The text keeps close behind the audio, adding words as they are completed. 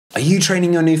Are you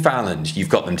training your Newfoundland? You've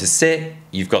got them to sit,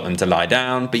 you've got them to lie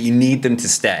down, but you need them to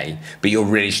stay, but you're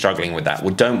really struggling with that.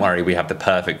 Well, don't worry, we have the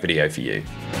perfect video for you.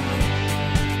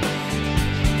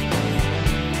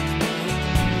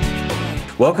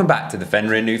 Welcome back to the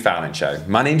Fenrir Newfoundland Show.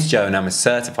 My name's Joe and I'm a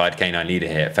certified canine leader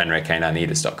here at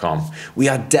FenrirCanineLeaders.com. We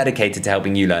are dedicated to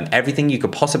helping you learn everything you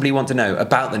could possibly want to know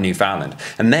about the Newfoundland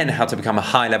and then how to become a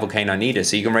high-level canine leader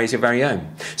so you can raise your very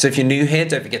own. So if you're new here,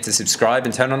 don't forget to subscribe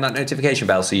and turn on that notification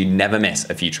bell so you never miss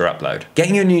a future upload.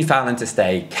 Getting your Newfoundland to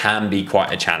stay can be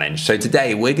quite a challenge. So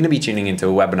today we're going to be tuning into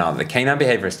a webinar that the canine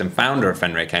behaviorist and founder of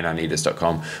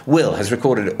FenrirCanineLeaders.com, Will, has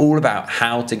recorded all about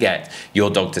how to get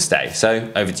your dog to stay.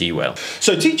 So over to you, Will.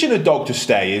 So teaching a dog to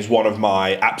stay is one of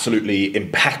my absolutely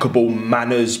impeccable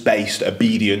manners-based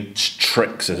obedience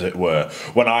tricks, as it were.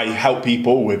 When I help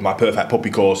people with my Perfect Puppy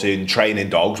course in training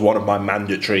dogs, one of my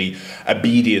mandatory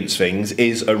obedience things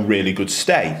is a really good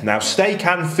stay. Now, stay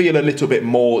can feel a little bit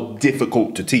more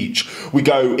difficult to teach. We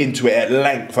go into it at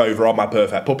length over on my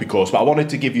Perfect Puppy course, but I wanted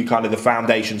to give you kind of the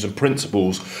foundations and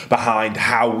principles behind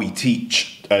how we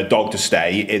teach a dog to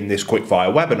stay in this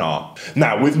quickfire webinar.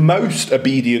 Now, with most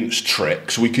obedience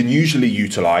tricks, we can usually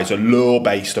utilize a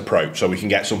lure-based approach, so we can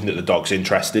get something that the dog's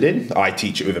interested in. I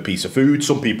teach it with a piece of food.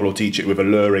 Some people will teach it with a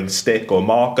luring stick or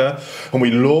marker, and we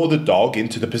lure the dog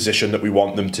into the position that we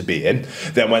want them to be in.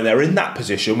 Then when they're in that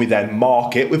position, we then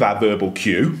mark it with our verbal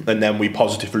cue, and then we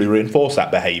positively reinforce that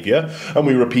behavior, and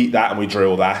we repeat that and we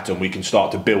drill that, and we can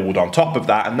start to build on top of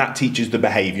that, and that teaches the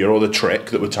behavior or the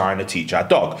trick that we're trying to teach our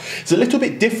dog. It's a little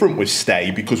bit different with stay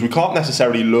because we can't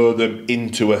necessarily lure them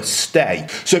into a stay.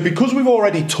 So because we've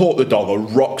already taught the dog a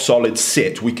rock solid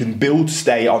sit, we can build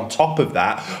stay on top of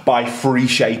that by free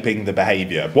shaping the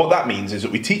behavior. What that means is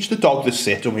that we teach the dog the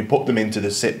sit and we put them into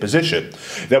the sit position.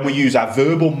 Then we use our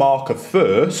verbal marker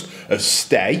first of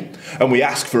stay, and we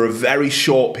ask for a very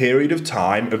short period of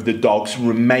time of the dog's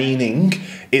remaining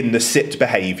in the sit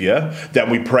behavior. Then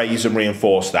we praise and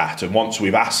reinforce that, and once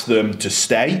we've asked them to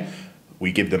stay,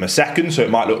 we give them a second, so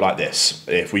it might look like this.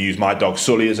 If we use my dog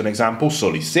Sully as an example,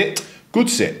 Sully sit,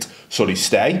 good sit, Sully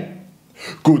stay,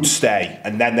 good stay,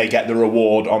 and then they get the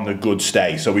reward on the good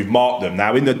stay. So we've marked them.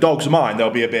 Now in the dog's mind, they'll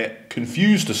be a bit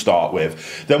confused to start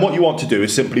with. Then what you want to do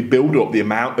is simply build up the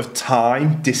amount of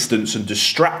time, distance and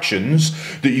distractions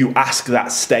that you ask that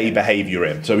stay behavior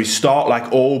in. So we start like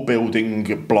all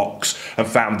building blocks and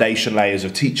foundation layers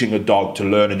of teaching a dog to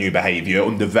learn a new behavior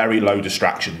under very low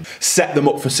distraction. Set them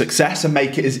up for success and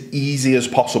make it as easy as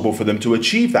possible for them to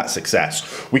achieve that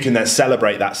success. We can then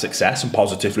celebrate that success and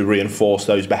positively reinforce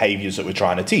those behaviors that we're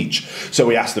trying to teach. So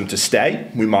we ask them to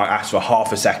stay. We might ask for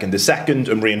half a second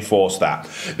and reinforce that.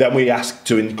 Then we ask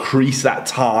to increase that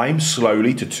time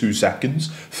slowly to 2 seconds,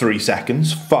 3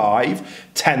 seconds, 5,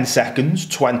 10 seconds,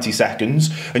 20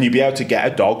 seconds, and you'll be able to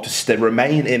get a dog to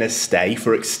remain in a stay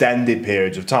for extended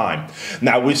periods of time.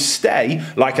 Now with stay,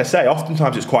 like I say,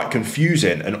 oftentimes it's quite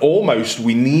confusing, and almost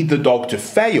we need the dog to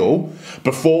fail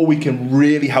before we can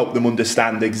really help them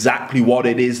understand exactly what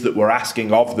it is that we're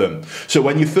asking of them. So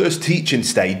when you're first teaching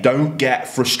stay, don't get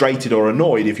frustrated or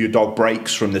annoyed if your dog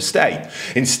breaks from the stay.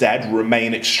 Instead,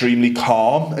 remain extremely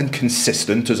calm and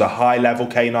consistent as a high-level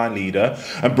canine leader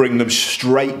and bring them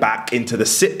straight back into the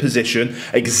sit position,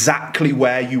 exactly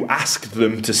where you asked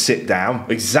them to sit down,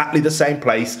 exactly the same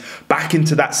place, back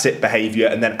into that sit behavior,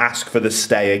 and then ask for the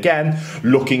stay again,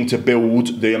 looking to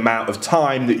build the amount of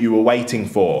time that you were waiting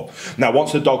for. Now,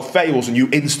 once the dog fails and you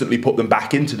instantly put them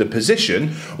back into the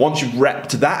position, once you've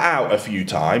repped that out a few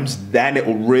times, then it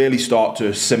will really start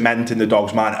to cement in the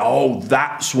dog's mind, oh,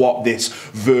 that's what this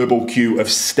verbal cue of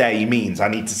stay means. I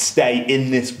need to stay in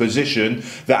this position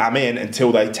that I'm in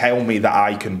until they tell me that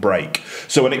I can break.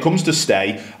 So when it comes to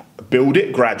stay, build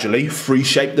it gradually, free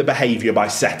shape the behavior by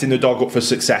setting the dog up for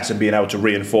success and being able to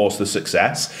reinforce the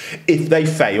success. If they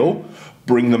fail,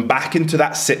 bring them back into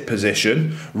that sit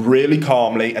position really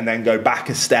calmly and then go back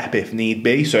a step if need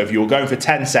be. So if you're going for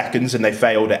 10 seconds and they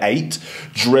failed at 8,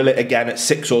 drill it again at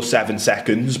 6 or 7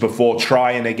 seconds before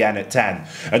trying again at 10.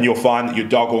 And you'll find that your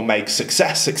dog will make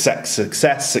success, success,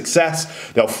 success,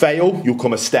 success. They'll fail, you'll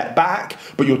come a step back,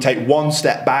 but you'll take 1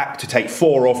 step back to take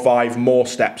 4 or 5 more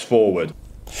steps forward.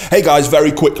 Hey guys,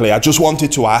 very quickly, I just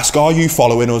wanted to ask, are you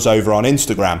following us over on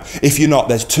Instagram? If you're not,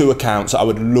 there's 2 accounts that I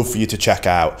would love for you to check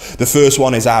out. The first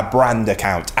one is our brand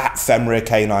account, at Fenrir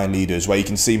Canine Leaders, where you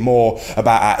can see more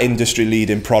about our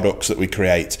industry-leading products that we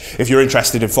create. If you're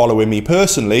interested in following me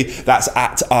personally, that's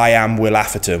at I am Will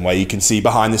Atherton, where you can see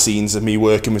behind the scenes of me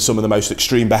working with some of the most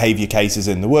extreme behaviour cases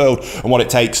in the world and what it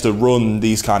takes to run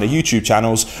these kind of YouTube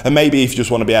channels. And maybe if you just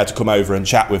want to be able to come over and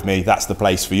chat with me, that's the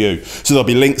place for you. So there'll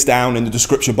be links down in the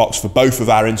description description box for both of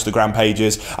our Instagram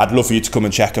pages. I'd love for you to come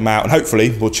and check them out, and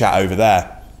hopefully we'll chat over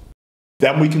there.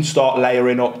 Then we can start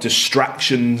layering up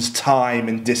distractions, time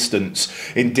and distance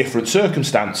in different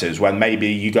circumstances. When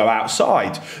maybe you go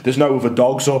outside, there's no other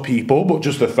dogs or people, but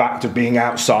just the fact of being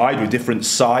outside with different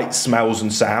sights, smells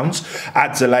and sounds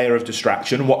adds a layer of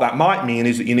distraction. What that might mean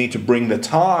is that you need to bring the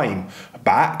time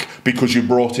back because you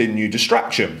brought in new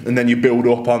distraction, and then you build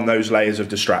up on those layers of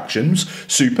distractions.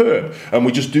 Superb. And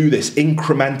we just do this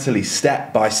incrementally,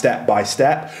 step by step by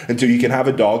step, until you can have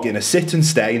a dog in a sit and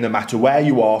stay no matter where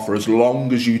you are for as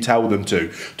long as you tell them to.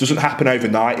 It doesn't happen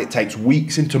overnight. It takes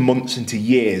weeks into months into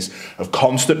years of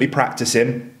constantly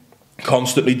practicing,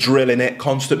 constantly drilling it,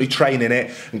 constantly training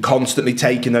it, and constantly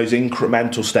taking those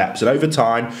incremental steps. And over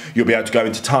time, you'll be able to go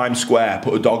into Times Square,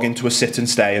 put a dog into a sit and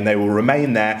stay, and they will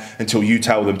remain there until you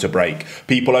tell them to break.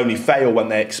 People only fail when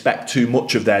they expect too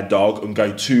much of their dog and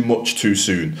go too much too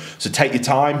soon. So take your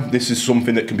time. This is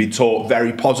something that can be taught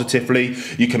very positively.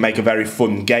 You can make a very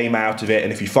fun game out of it.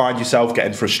 And if you find yourself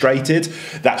getting frustrated,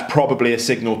 that's probably a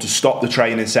signal to stop the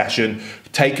training session,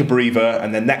 take a breather,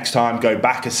 and then next time go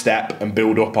back a step and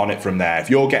build up on it from there. If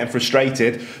you're getting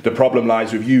frustrated, the problem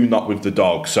lies with you, not with the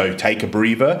dog. So take a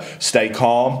breather, stay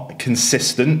calm,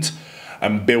 consistent,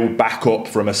 and build back up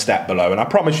from a step below. And I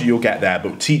promise you, you'll get there.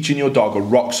 But teaching your dog a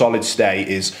rock solid stay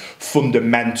is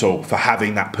fundamental for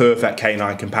having that perfect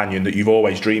canine companion that you've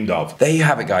always dreamed of. There you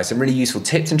have it, guys. Some really useful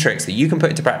tips and tricks that you can put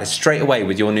into practice straight away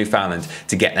with your Newfoundland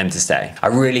to get them to stay. I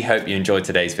really hope you enjoyed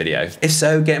today's video. If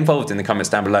so, get involved in the comments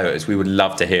down below, as we would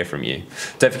love to hear from you.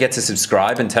 Don't forget to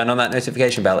subscribe and turn on that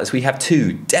notification bell, as we have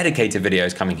 2 dedicated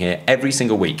videos coming here every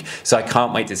single week. So I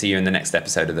can't wait to see you in the next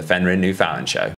episode of the Fenrir Newfoundland Show.